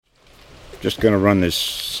Just going to run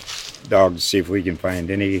this dog to see if we can find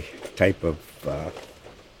any type of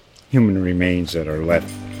human remains that are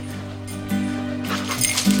left.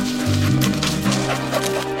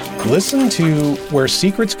 Listen to Where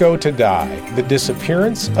Secrets Go to Die, The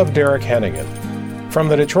Disappearance of Derek Hennigan. From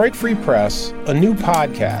the Detroit Free Press, a new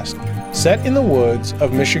podcast set in the woods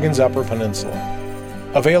of Michigan's Upper Peninsula.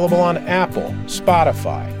 Available on Apple,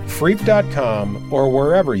 Spotify, Freep.com, or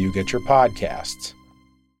wherever you get your podcasts.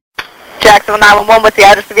 Jacksonville 911, what's the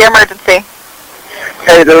address of your emergency?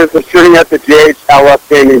 Hey, there was a shooting at the GLHF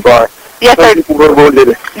Game Bar. Yes, sir. Some people were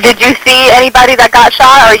wounded. Did you see anybody that got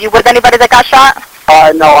shot, or are you with anybody that got shot?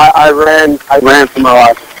 No, I ran for my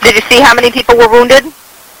life. Did you see how many people were wounded?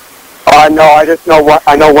 No,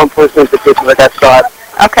 I know one person in particular that got shot.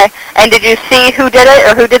 Okay. And did you see who did it,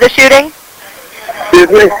 or who did the shooting?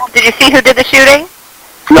 Excuse me? Did you see who did the shooting?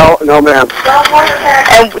 No, ma'am.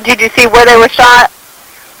 And did you see where they were shot,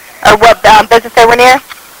 or what business they were near?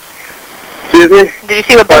 Excuse me? Did you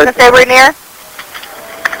see what business they were near?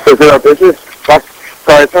 Is it our business?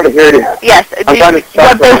 Sorry, it's hard to hear you. Yes.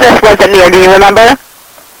 What business was it near? Do you remember?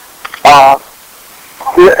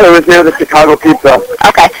 It was near the Chicago Pizza.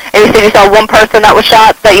 Okay. And you said you saw one person that was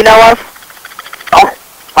shot that you know of?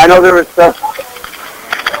 I know there was,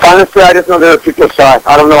 honestly, I just know there were people shot.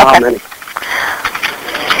 I don't know how many.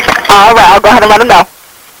 All right, I'll go ahead and let them know.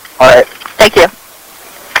 All right. Thank you.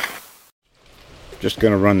 Just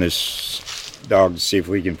going to run this dog to see if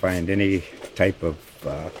we can find any type of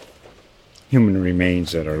human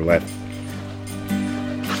remains that are left.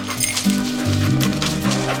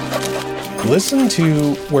 Listen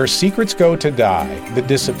to Where Secrets Go to Die, The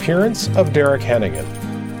Disappearance of Derek Hennigan.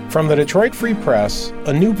 From the Detroit Free Press,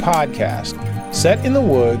 a new podcast set in the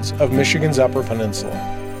woods of Michigan's Upper Peninsula.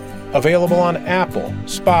 Available on Apple,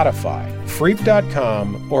 Spotify,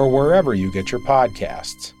 Freep.com, or wherever you get your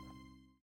podcasts.